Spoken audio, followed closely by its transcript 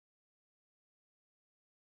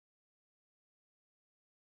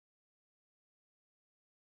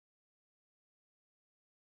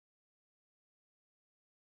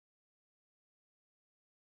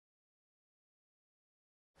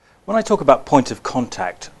When I talk about point of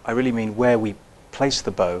contact, I really mean where we place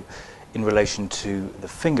the bow in relation to the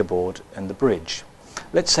fingerboard and the bridge.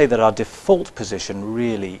 Let's say that our default position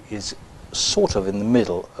really is sort of in the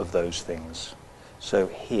middle of those things. So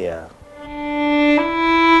here.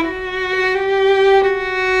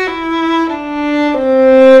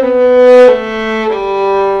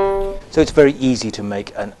 So it's very easy to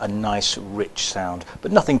make a nice rich sound,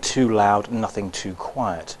 but nothing too loud, nothing too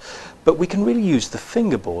quiet. But we can really use the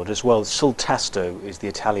fingerboard as well. Sul tasto is the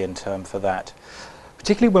Italian term for that.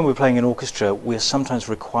 Particularly when we're playing in orchestra, we're sometimes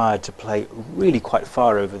required to play really quite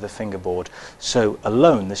far over the fingerboard. So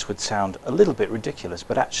alone this would sound a little bit ridiculous,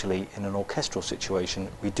 but actually in an orchestral situation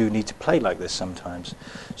we do need to play like this sometimes.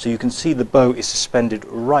 So you can see the bow is suspended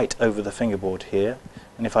right over the fingerboard here,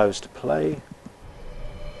 and if I was to play,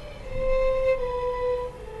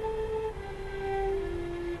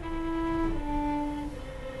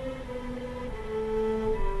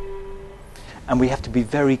 and we have to be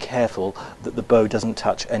very careful that the bow doesn't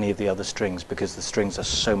touch any of the other strings, because the strings are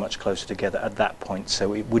so much closer together at that point,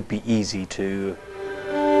 so it would be easy to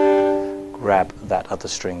grab that other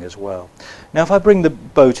string as well. Now if I bring the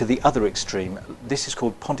bow to the other extreme, this is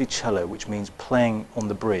called ponticello, which means playing on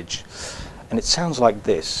the bridge, and it sounds like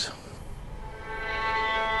this.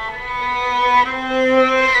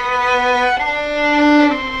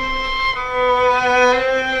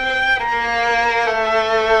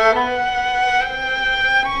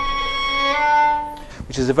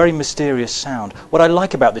 Which is a very mysterious sound. What I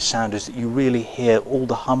like about this sound is that you really hear all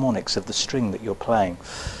the harmonics of the string that you're playing.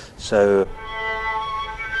 So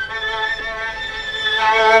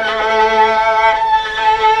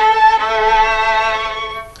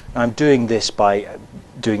I'm doing this by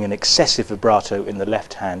doing an excessive vibrato in the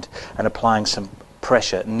left hand and applying some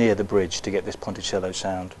pressure near the bridge to get this ponticello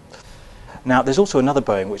sound. Now there's also another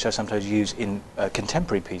bowing which I sometimes use in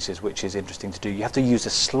contemporary pieces, which is interesting to do. You have to use a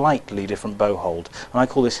slightly different bow hold, and I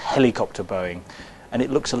call this helicopter bowing, and it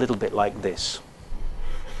looks a little bit like this.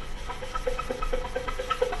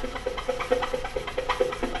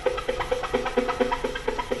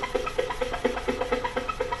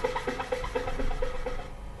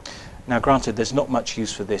 Now granted, there's not much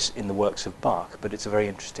use for this in the works of Bach, but it's a very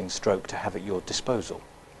interesting stroke to have at your disposal.